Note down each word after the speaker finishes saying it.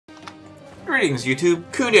Greetings YouTube,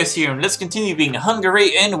 Khundes here, and let's continue being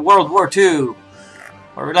Hungary in World War II.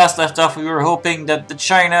 Where we last left off, we were hoping that the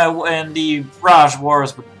China and the Raj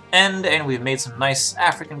Wars would end, and we've made some nice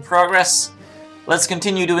African progress. Let's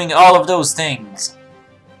continue doing all of those things.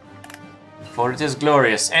 For it is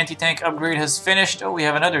glorious. Anti-tank upgrade has finished. Oh, we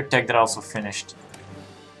have another tech that also finished.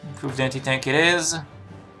 Improved anti-tank it is.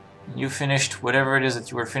 You finished whatever it is that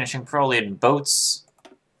you were finishing, probably in boats.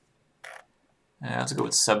 Let's go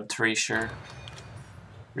with sub 3, sure.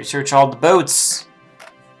 Research all the boats.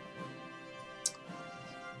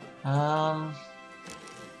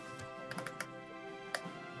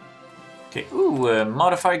 Okay, ooh,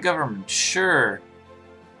 modify government, sure.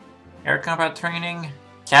 Air combat training,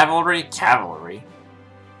 cavalry,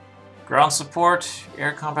 ground support,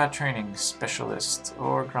 air combat training, specialist,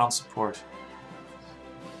 or ground support.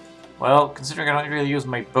 Well, considering I don't really use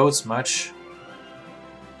my boats much,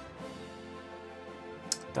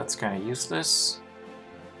 that's kind of useless.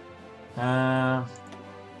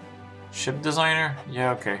 Ship designer?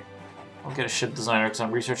 Yeah, okay. I'll get a ship designer because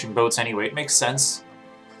I'm researching boats anyway. It makes sense.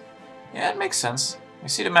 Yeah, it makes sense. I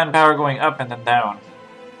see the manpower going up and then down.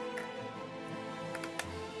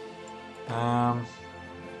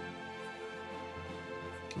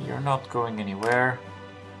 You're not going anywhere.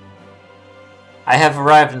 I have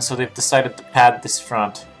arrived, and so they've decided to pad this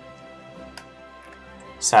front.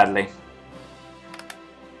 Sadly.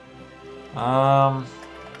 But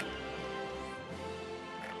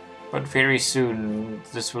very soon,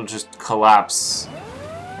 this will just collapse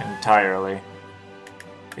entirely.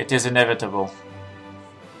 It is inevitable.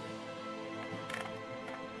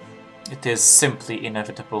 It is simply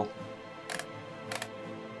inevitable.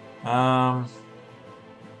 Yeah,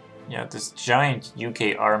 this giant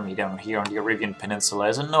UK army down here on the Arabian Peninsula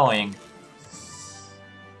is annoying.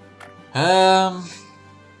 I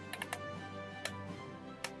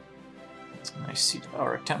see that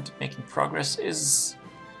our attempt at making progress is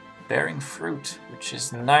bearing fruit, which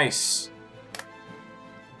is nice.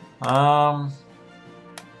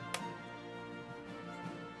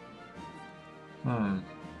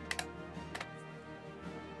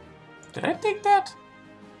 Did I take that?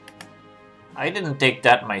 I didn't take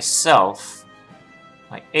that myself.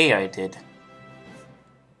 My AI did.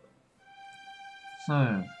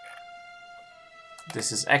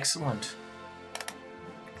 This is excellent.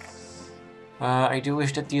 I do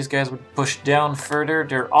wish that these guys would push down further.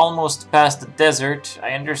 They're almost past the desert.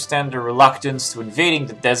 I understand their reluctance to invading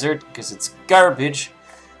the desert, because it's garbage.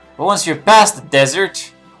 But once you're past the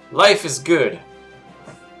desert, life is good.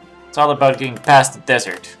 It's all about getting past the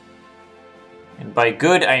desert. And by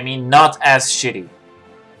good, I mean not as shitty.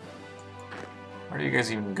 Where are you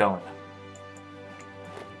guys even going?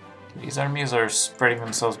 These armies are spreading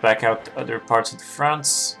themselves back out to other parts of the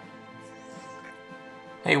fronts.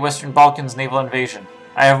 Hey, Western Balkans naval invasion.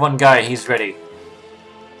 I have one guy, he's ready.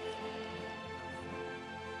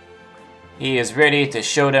 He is ready to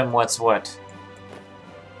show them what's what.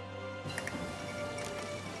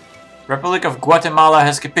 Republic of Guatemala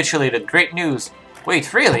has capitulated. Great news.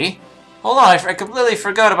 Wait, really? Hold on, I completely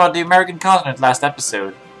forgot about the American continent last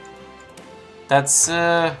episode. That's,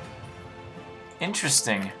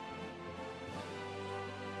 interesting.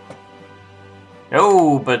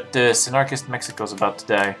 Oh, but Synarchist Mexico's about to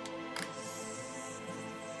die.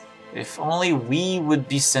 If only we would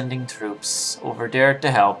be sending troops over there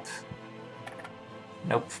to help.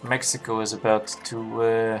 Nope, Mexico is about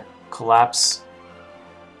to collapse.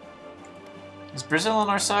 Is Brazil on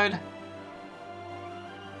our side?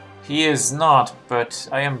 He is not, but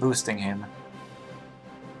I am boosting him.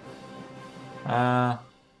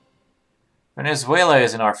 Venezuela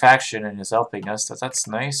is in our faction and is helping us. That's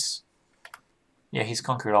nice. Yeah, he's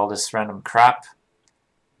conquered all this random crap.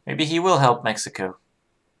 Maybe he will help Mexico.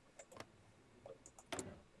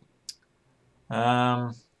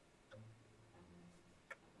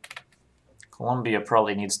 Colombia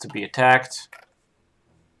probably needs to be attacked.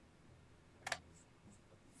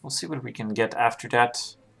 We'll see what we can get after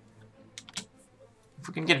that. If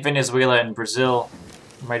we can get Venezuela and Brazil,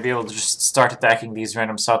 we might be able to just start attacking these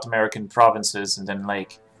random South American provinces and then,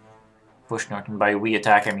 like, push north. And by we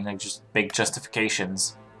attack, I mean, like, just big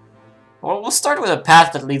justifications. Well, we'll start with a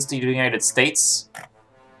path that leads to the United States.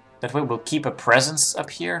 That way we'll keep a presence up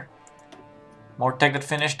here. More tech that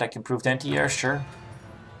finished, like improved anti-air, sure.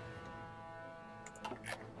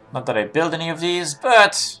 Not that I build any of these,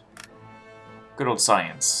 but good old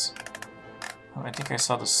science. Oh, I think I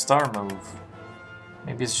saw the star move.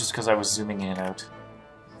 Maybe it's just because I was zooming in and out.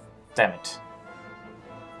 Damn it.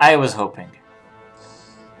 I was hoping.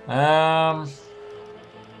 The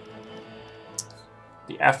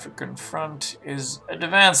The African front is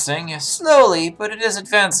advancing, slowly, but it is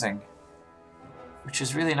advancing. Which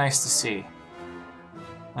is really nice to see.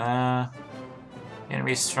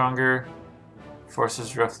 Enemy stronger.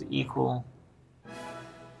 Forces roughly equal.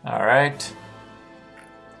 Alright.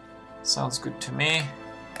 Sounds good to me.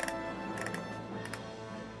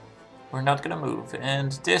 We're not gonna move.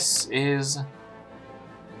 And this is...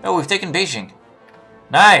 Oh, we've taken Beijing.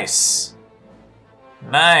 Nice!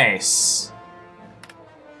 Nice!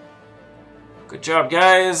 Good job,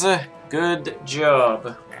 guys. Good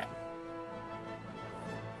job.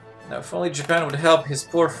 Now, if only Japan would help his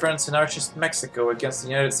poor friends in anarchist Mexico against the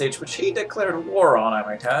United States, which he declared war on, I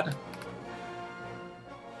might add.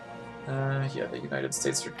 Yeah, the United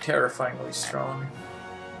States are terrifyingly strong.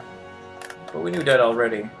 But we knew that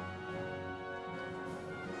already.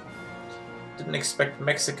 Didn't expect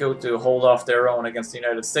Mexico to hold off their own against the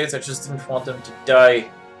United States, I just didn't want them to die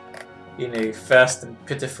in a fast and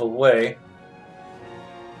pitiful way.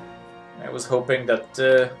 I was hoping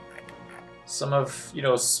that some of, you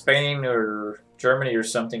know, Spain or Germany or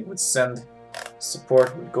something would send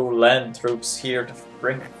support, would go land troops here to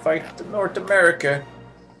bring fight to North America.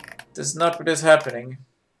 This is not what is happening.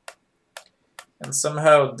 And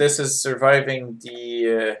somehow this is surviving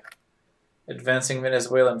the advancing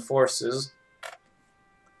Venezuelan forces,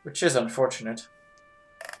 which is unfortunate.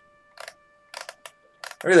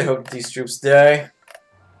 I really hope these troops die.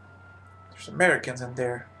 There's Americans in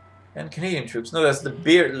there. And Canadian troops. No, that's the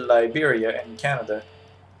Liberia and Canada.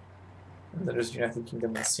 And then there's United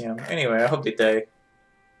Kingdom and Siam. Anyway, I hope they die.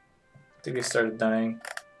 I think they started dying.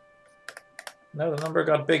 No, the number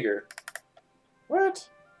got bigger. What?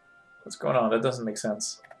 What's going on? That doesn't make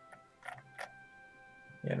sense.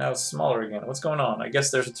 Yeah, now it's smaller again. What's going on? I guess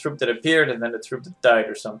there's a troop that appeared and then a troop that died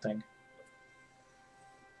or something.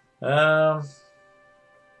 Hey,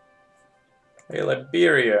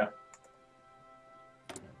 Liberia.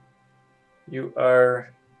 You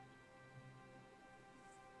are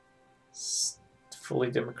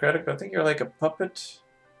fully democratic, but I think you're like a puppet.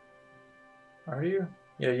 Are you?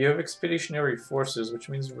 Yeah, you have expeditionary forces, which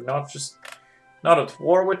means we're not at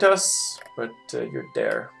war with us, but you're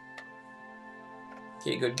there.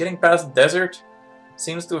 Okay, good. Getting past the desert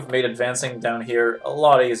seems to have made advancing down here a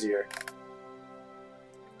lot easier.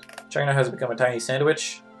 China has become a tiny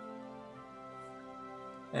sandwich.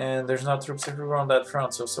 And there's not troops everywhere on that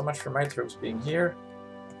front, so much for my troops being here.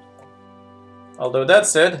 Although that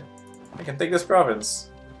said, I can take this province.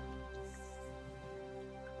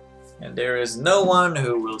 And there is no one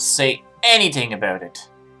who will say anything about it.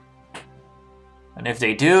 And if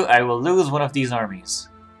they do, I will lose one of these armies.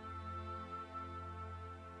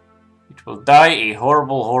 It will die a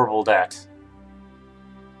horrible, horrible death.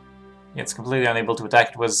 It's completely unable to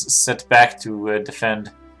attack. It was set back to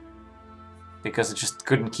defend. Because it just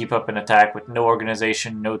couldn't keep up an attack with no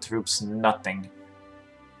organization, no troops, nothing.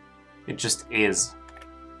 It just is.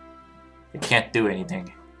 It can't do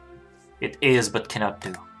anything. It is but cannot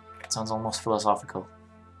do. It sounds almost philosophical.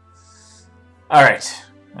 Alright.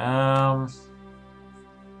 What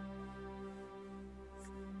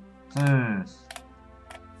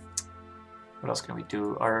else can we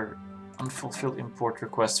do? Our unfulfilled import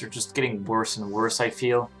requests are just getting worse and worse, I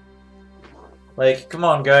feel. Like, come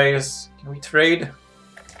on, guys. Can we trade?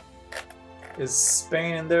 Is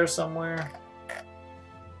Spain in there somewhere?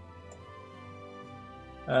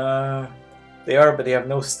 They are, but they have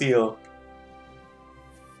no steel.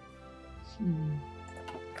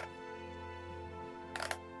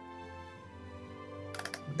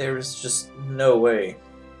 There is just no way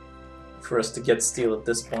for us to get steel at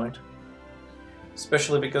this point.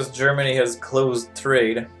 Especially because Germany has closed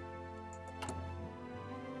trade.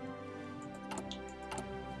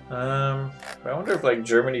 I wonder if, like,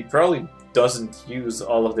 Germany probably doesn't use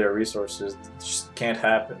all of their resources. It just can't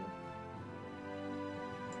happen.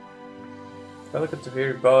 If I look at the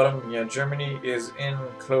very bottom, yeah, Germany is in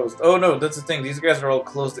closed. Oh no, that's the thing. These guys are all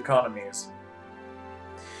closed economies.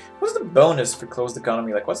 What's the bonus for closed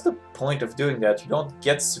economy? Like, what's the point of doing that? You don't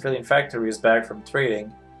get civilian factories back from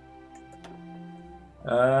trading.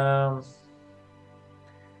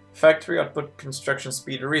 Factory output, construction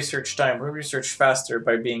speed, research time. We research faster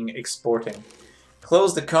by being exporting.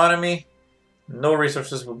 Closed economy, no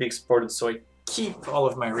resources will be exported, so I keep all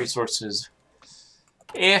of my resources.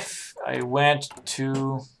 If I went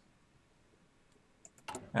to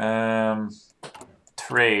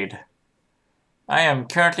trade, I am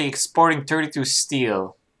currently exporting 32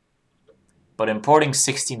 steel, but importing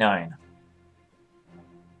 69.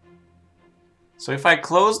 So if I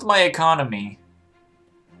closed my economy,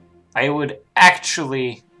 I would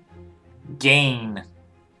actually gain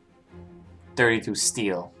 32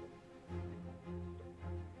 steel.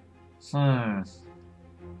 That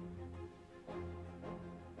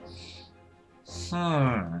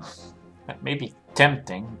may be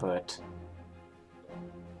tempting, but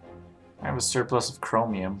I have a surplus of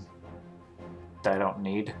chromium that I don't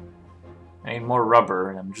need. I need more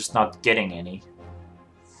rubber, and I'm just not getting any.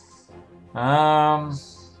 I'm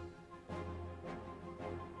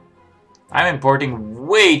importing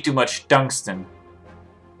way too much tungsten.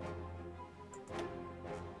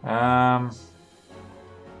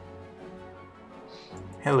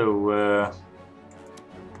 Hello,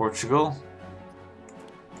 Portugal.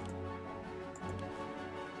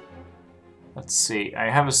 Let's see, I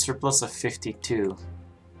have a surplus of 52.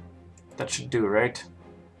 That should do, right?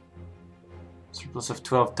 Surplus of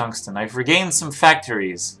 12 tungsten. I've regained some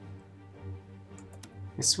factories.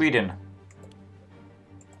 Hey, Sweden.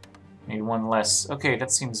 Need one less. Okay,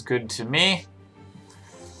 that seems good to me.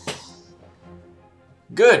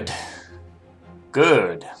 Good.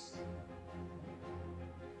 Good.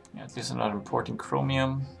 Yeah, at least I'm not importing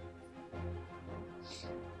chromium.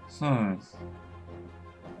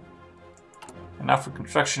 Enough for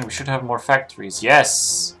construction, we should have more factories.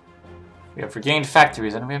 Yes! We have regained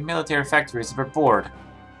factories, and we have military factories that are bored.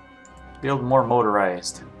 Build more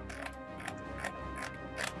motorized.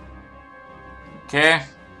 Okay.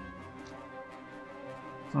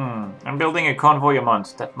 I'm building a convoy a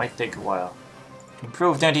month. That might take a while.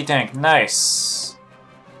 Improved anti-tank. Nice.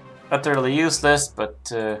 Utterly useless, but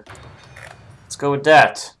let's go with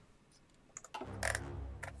that.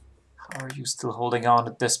 How are you still holding on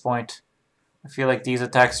at this point? I feel like these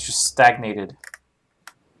attacks just stagnated.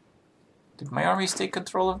 Did my armies take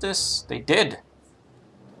control of this? They did.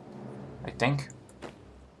 I think.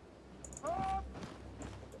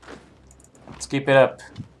 Let's keep it up.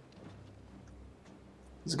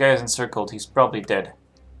 This guy is encircled. He's probably dead.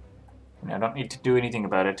 I don't need to do anything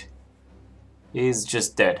about it. He's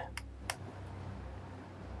just dead.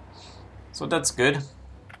 So that's good.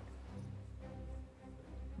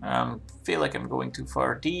 Feel like I'm going too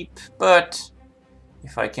far deep, but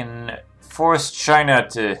if I can force China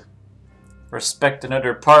to respect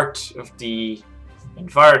another part of the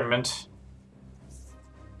environment,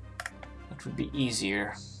 that would be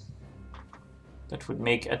easier. That would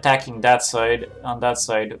make attacking that side, on that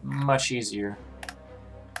side, much easier.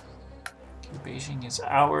 Okay, Beijing is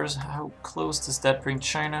ours. How close does that bring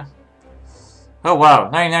China? Oh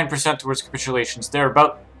wow, 99% towards capitulations. They're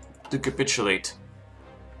about to capitulate.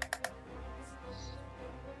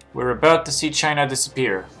 We're about to see China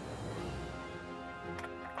disappear.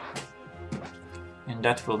 And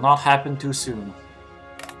that will not happen too soon.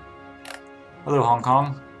 Hello, Hong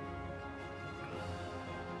Kong.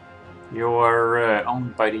 You are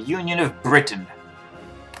owned by the Union of Britain.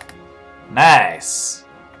 Nice!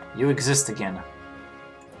 You exist again.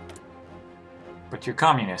 But you're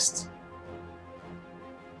communist.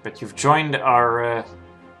 But you've joined our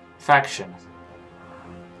faction.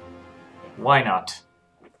 Why not?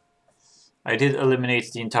 I did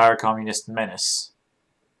eliminate the entire communist menace.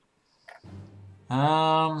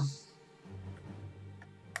 Why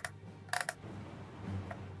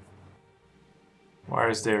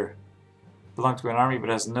is there? Belong to an army but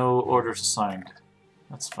has no orders assigned.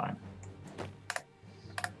 That's fine.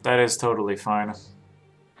 That is totally fine.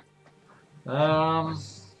 Okay,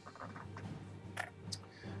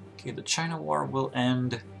 the China War will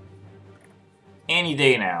end any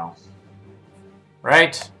day now.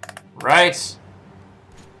 Right? Right?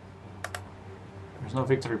 There's no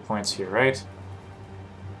victory points here, right?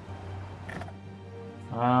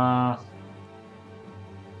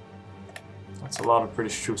 That's a lot of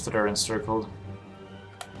British troops that are encircled.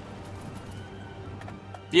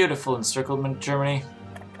 Beautiful encirclement, Germany.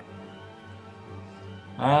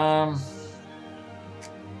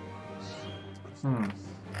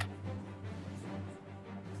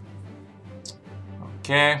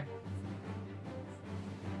 Okay.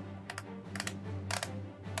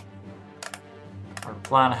 Our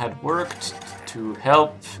plan had worked to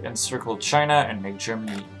help encircle China and make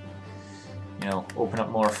Germany, you know, open up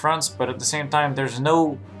more fronts, but at the same time there's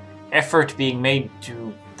no effort being made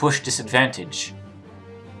to push this advantage.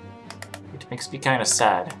 It makes me kind of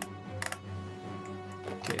sad.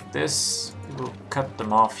 Okay, this, we will cut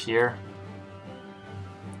them off here.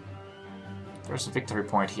 There's a victory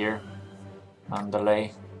point here.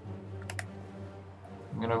 Mandalay.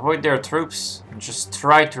 I'm gonna avoid their troops and just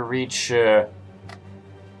try to reach a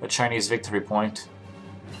Chinese victory point.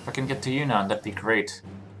 If I can get to Yunnan, that'd be great.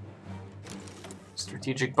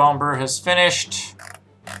 Strategic bomber has finished.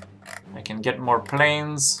 I can get more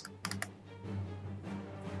planes.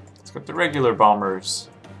 Let's get the regular bombers.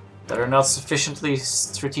 that are not sufficiently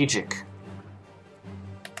strategic.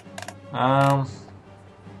 Okay,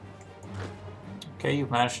 you've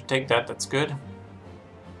managed to take that, that's good.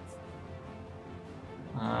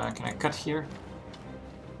 Can I cut here?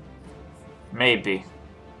 Maybe.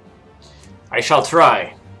 I shall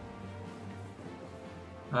try.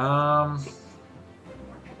 My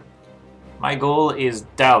goal is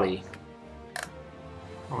Dali.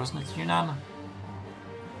 Or wasn't it Yunnan?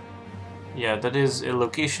 Yeah, that is a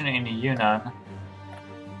location in Yunnan.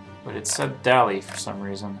 But it said Dali for some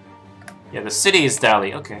reason. Yeah, the city is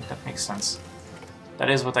Dali. Okay, that makes sense. That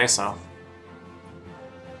is what I saw.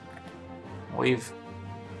 We've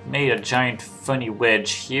made a giant funny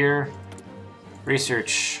wedge here.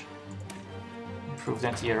 Research. Improved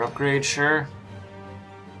anti-air upgrade, sure.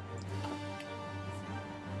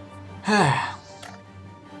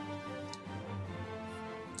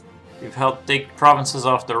 We've helped take provinces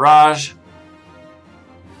off the Raj.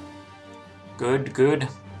 Good, good.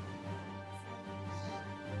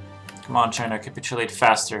 Come on, China, capitulate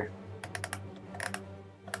faster.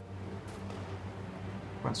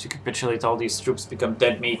 Once you capitulate, all these troops become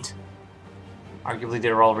dead meat. Arguably,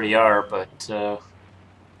 they already are, but...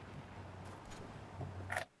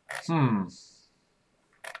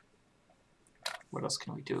 What else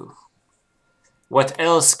can we do? What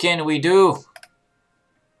else can we do?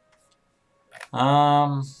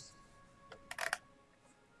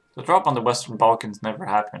 The drop on the Western Balkans never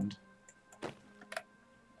happened.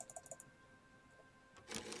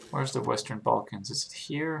 Where's the Western Balkans? Is it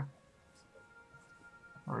here?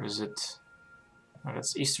 Or is it... Oh,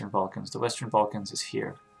 that's Eastern Balkans. The Western Balkans is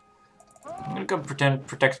here. I'm gonna go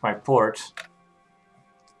protect my port.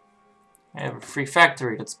 I have a free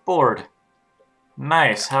factory that's bored.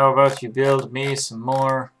 Nice. How about you build me some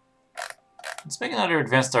more... Let's make another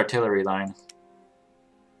advanced artillery line.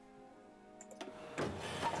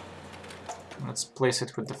 Let's place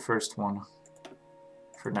it with the first one.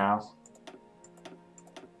 For now.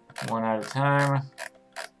 One at a time.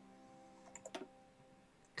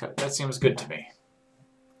 Okay, that seems good to me.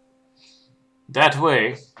 That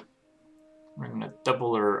way, we're going to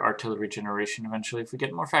double our artillery generation eventually if we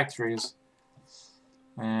get more factories.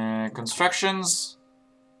 Constructions.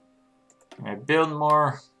 Can I build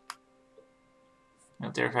more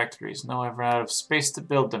military factories? No, I've run out of space to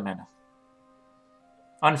build them in.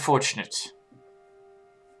 Unfortunate.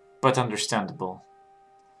 But understandable.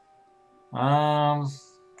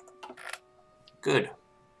 Good.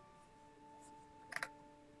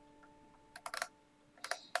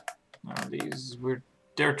 Now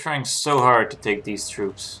they're trying so hard to take these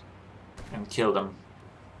troops and kill them.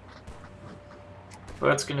 But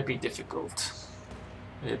that's gonna be difficult.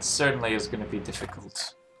 It certainly is gonna be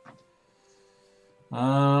difficult.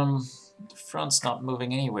 The front's not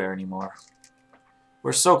moving anywhere anymore.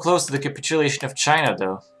 We're so close to the capitulation of China,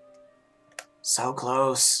 though. So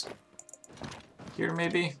close. Here,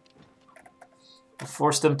 maybe? We'll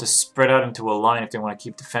force them to spread out into a line if they want to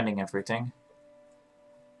keep defending everything.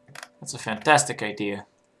 That's a fantastic idea.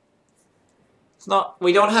 It's not...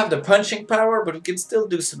 We don't have the punching power, but we can still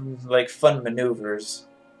do some, like, fun maneuvers.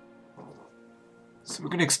 So we're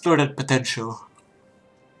gonna explore that potential.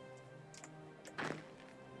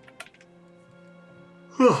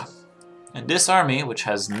 And this army, which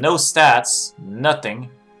has no stats,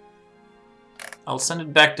 nothing, I'll send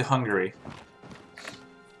it back to Hungary.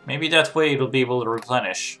 Maybe that way it'll be able to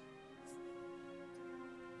replenish.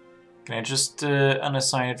 Can I just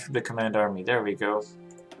unassign it from the command army? There we go.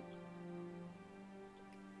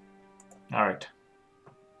 Alright.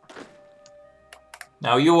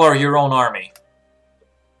 Now you are your own army.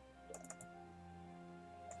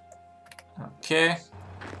 Okay.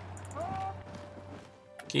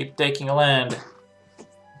 Keep taking land.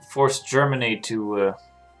 Force Germany to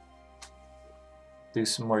do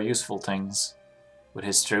some more useful things with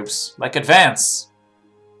his troops, like advance.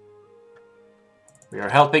 We are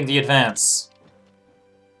helping the advance.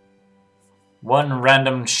 One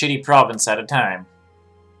random shitty province at a time.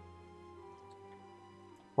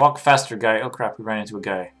 Walk faster, guy. Oh crap, we ran into a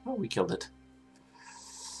guy. Oh, we killed it.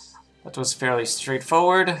 That was fairly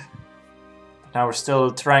straightforward. Now we're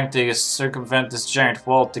still trying to circumvent this giant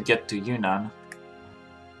wall to get to Yunnan.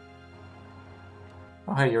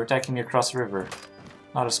 Oh hey, you're attacking me across the river.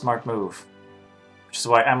 Not a smart move. Which is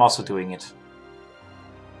why I'm also doing it.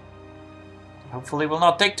 Hopefully it will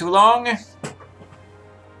not take too long. And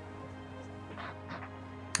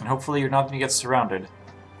hopefully you're not going to get surrounded.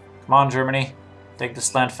 Come on, Germany. Take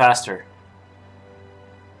this land faster.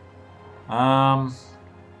 I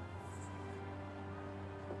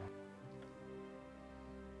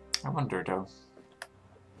wonder, though.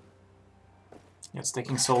 Yeah, it's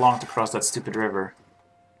taking so long to cross that stupid river.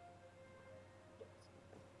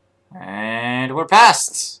 And we're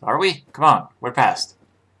past! Are we? Come on, we're past.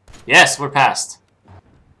 Yes, we're past.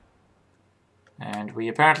 And we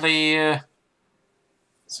apparently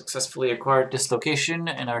successfully acquired this location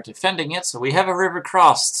and are defending it, so we have a river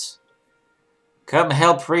crossed. Come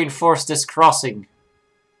help reinforce this crossing.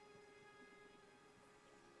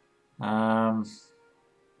 Yeah,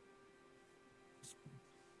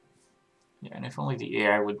 and if only the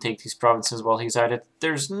AI would take these provinces while he's at it.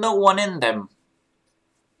 There's no one in them.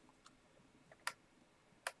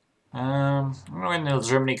 I'm gonna wait until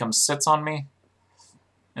Germany comes sits on me.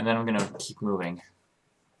 And then I'm gonna keep moving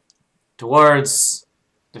towards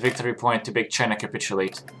the victory point to make China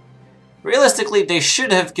capitulate. Realistically, they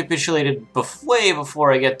should have capitulated way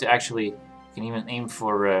before I get to actually can even aim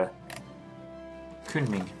for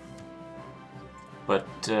Kunming. But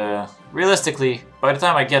realistically, by the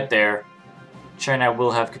time I get there, China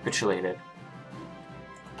will have capitulated.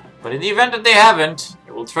 But in the event that they haven't,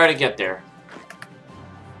 I will try to get there.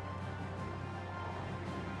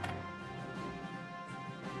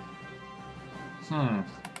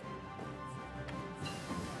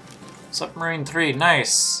 Submarine 3,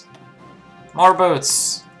 nice. More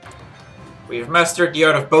boats. We've mastered the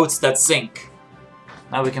art of boats that sink.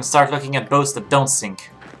 Now we can start looking at boats that don't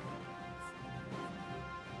sink.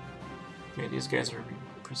 Okay, these guys are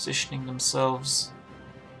positioning themselves.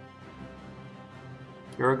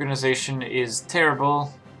 Your organization is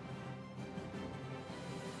terrible.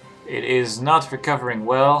 It is not recovering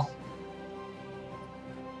well.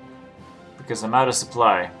 Because I'm out of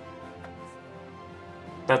supply.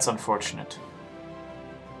 That's unfortunate.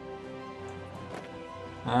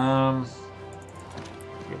 Okay,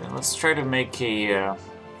 then let's try to make a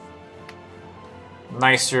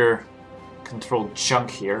nicer controlled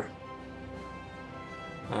chunk here.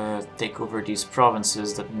 Take over these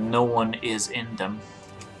provinces that no one is in them.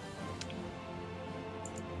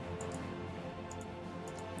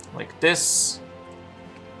 Like this.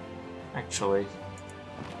 Actually.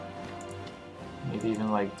 Maybe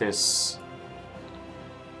even like this.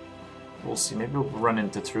 We'll see. Maybe we'll run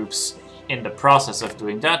into troops in the process of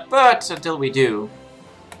doing that, but until we do,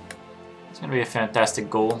 it's going to be a fantastic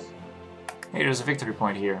goal. Hey, there's a victory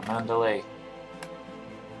point here. Mandalay.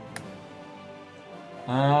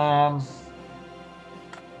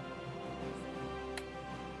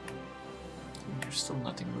 There's still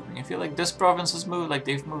nothing moving. I feel like this province has moved, like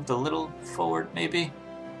they've moved a little forward, maybe.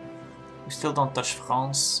 We still don't touch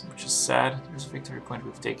France, which is sad. There's a victory point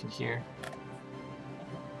we've taken here.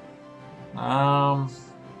 Yeah,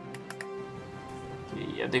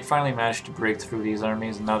 they finally managed to break through these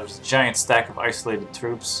armies, and now there's a giant stack of isolated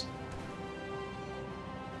troops.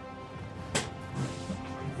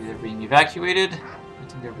 Maybe they're being evacuated. I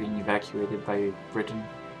think they're being evacuated by Britain.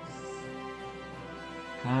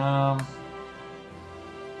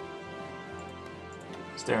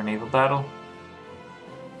 Is there a naval battle?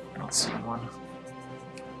 Not seeing one.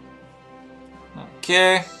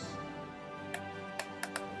 Okay.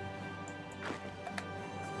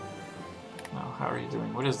 Now, how are you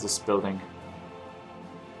doing? What is this building?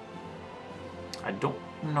 I don't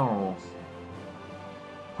know.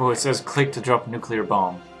 Oh, it says click to drop nuclear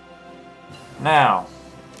bomb. Now,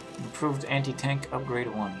 improved anti-tank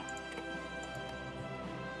upgrade 1.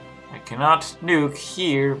 I cannot nuke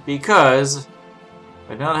here because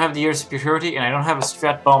I do not have the air superiority and I don't have a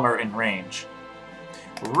strat bomber in range.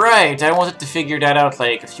 Right, I wanted to figure that out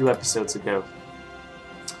like a few episodes ago.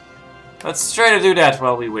 Let's try to do that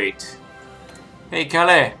while we wait. Hey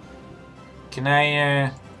Calais, can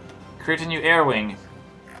I create a new air wing?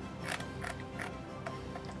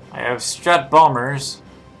 I have strat bombers.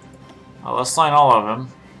 I'll assign all of them.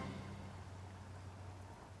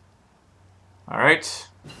 Alright.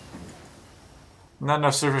 Not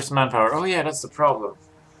enough surface manpower. Oh yeah, that's the problem.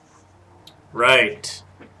 Right.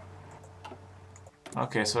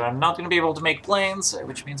 Okay, so I'm not going to be able to make planes,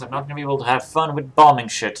 which means I'm not going to be able to have fun with bombing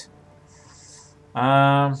shit.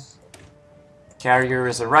 Carrier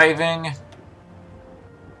is arriving.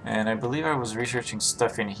 And I believe I was researching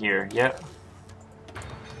stuff in here. Yep.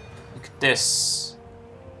 Look at this.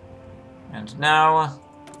 And now,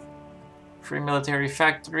 free military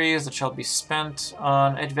factories that shall be spent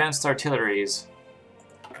on advanced artilleries.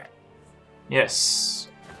 Yes.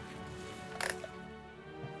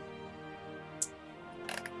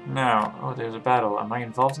 Now, oh, there's a battle. Am I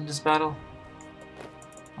involved in this battle?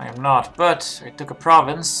 I am not, but I took a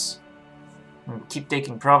province. And keep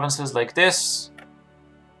taking provinces like this.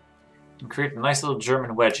 And create a nice little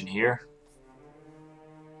German wedge in here.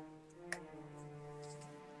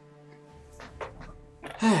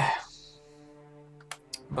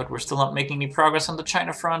 But we're still not making any progress on the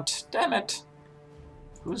China front. Damn it!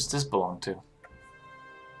 Who does this belong to?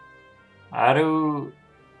 Arunachal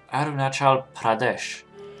Pradesh.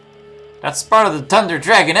 That's part of the Thunder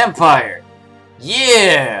Dragon Empire!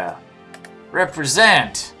 Yeah!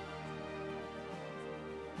 Represent!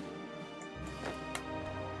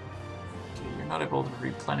 Okay, you're not able to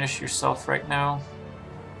replenish yourself right now.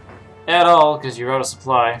 At all, because you're out of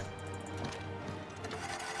supply.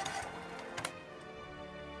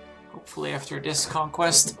 Hopefully after this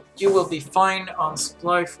conquest, you will be fine on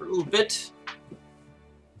supply for a little bit.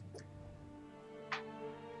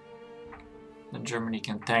 Then Germany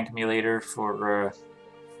can thank me later for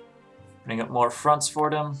putting up more fronts for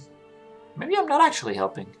them. Maybe I'm not actually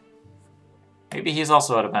helping. Maybe he's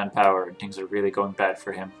also out of manpower and things are really going bad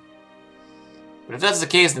for him. But if that's the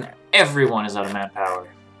case, then everyone is out of manpower.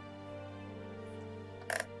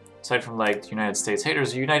 Aside from, like, the United States. Hey,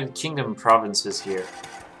 there's United Kingdom provinces here.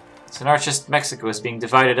 So now it's just Mexico is being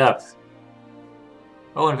divided up.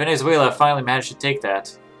 Oh, and Venezuela finally managed to take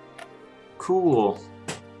that. Cool.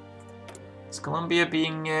 Is Colombia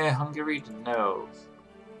being Hungary? No.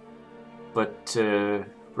 But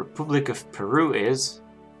Republic of Peru is.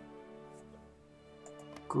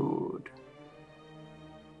 Good.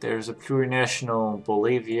 There's a plurinational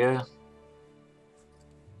Bolivia.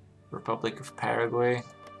 Republic of Paraguay.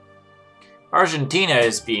 Argentina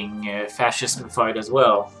is being fascistified as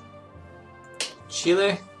well.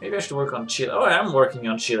 Chile? Maybe I should work on Chile. Oh, I am working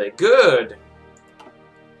on Chile. Good!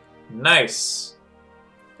 Nice.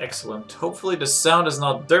 Excellent. Hopefully the sound is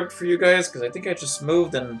not derped for you guys, because I think I just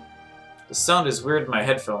moved and the sound is weird in my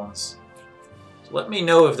headphones. So let me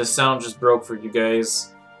know if the sound just broke for you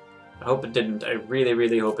guys. I hope it didn't. I really,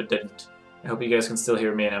 really hope it didn't. I hope you guys can still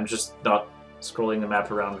hear me and I'm just not scrolling the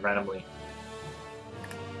map around randomly.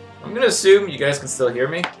 I'm gonna assume you guys can still hear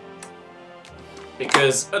me,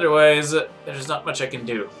 because otherwise there's not much I can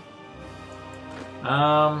do.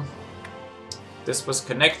 This was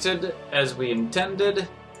connected as we intended.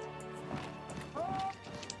 I'm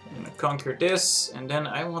gonna conquer this, and then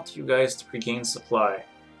I want you guys to regain supply.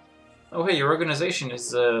 Oh hey, your organization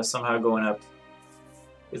is somehow going up.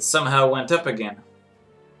 It somehow went up again.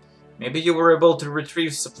 Maybe you were able to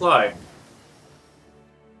retrieve supply.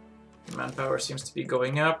 Manpower seems to be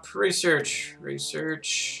going up. Research.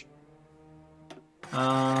 Research.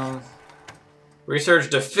 Research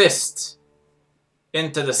the fist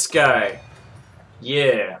into the sky.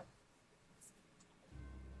 Yeah.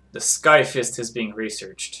 The sky fist is being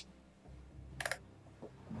researched.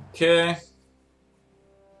 Okay.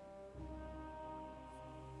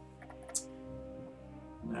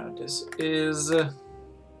 Now this is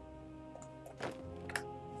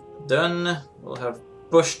done. We'll have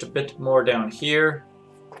pushed a bit more down here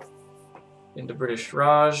in the British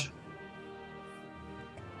Raj.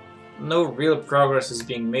 No real progress is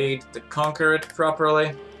being made to conquer it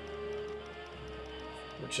properly,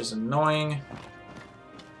 which is annoying.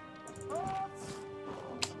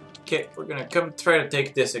 Okay, we're gonna come try to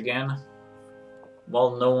take this again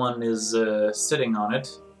while no one is sitting on it,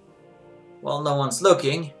 while no one's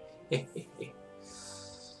looking.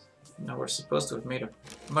 Now we're supposed to have made a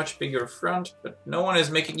much bigger front, but no one is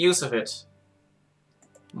making use of it.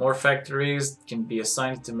 More factories can be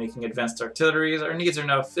assigned to making advanced artilleries. Our needs are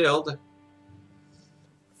now filled,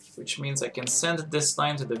 which means I can send this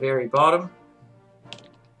line to the very bottom.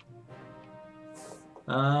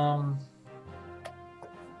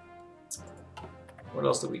 What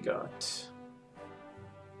else do we got?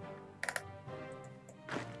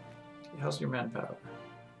 How's your manpower?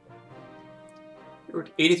 You're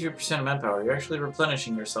at 83% of manpower. You're actually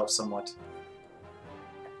replenishing yourself somewhat.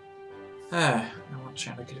 I want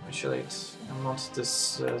China to capitulate. I want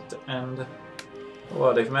this to end. Oh,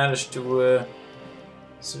 well, they've managed to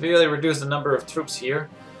severely reduce the number of troops here,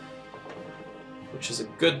 which is a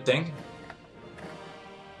good thing.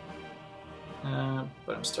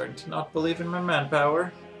 But I'm starting to not believe in my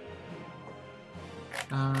manpower.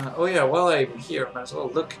 Oh yeah, while I'm here, I might as well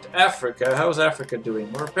look at Africa. How's Africa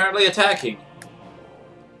doing? We're apparently attacking.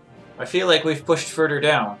 I feel like we've pushed further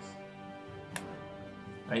down.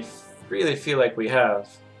 I really feel like we have.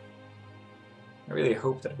 I really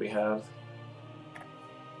hope that we have.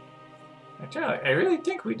 Actually, I really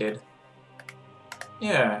think we did.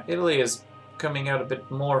 Yeah, Italy is coming out a bit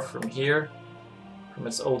more from here, from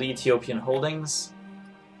its old Ethiopian holdings.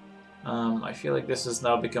 I feel like this has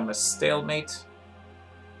now become a stalemate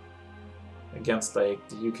against like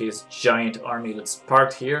the UK's giant army that's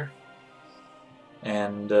parked here.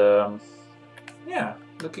 And yeah,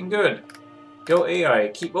 looking good. Go AI.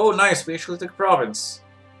 Keep. Oh, nice. We actually took a province.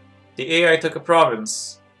 The AI took a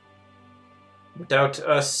province. without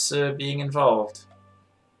us being involved.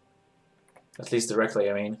 At least directly,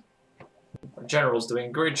 I mean. Our general's doing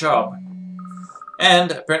a great job.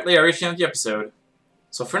 And apparently I reached the end of the episode.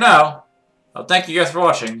 So for now, I'll thank you guys for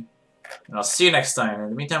watching, and I'll see you next time. In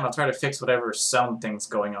the meantime, I'll try to fix whatever sound thing's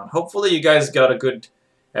going on. Hopefully you guys got a good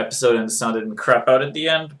episode and the sound didn't crap out at the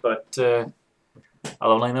end, but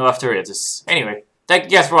I'll only know after it is. Anyway, thank you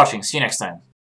guys for watching. See you next time.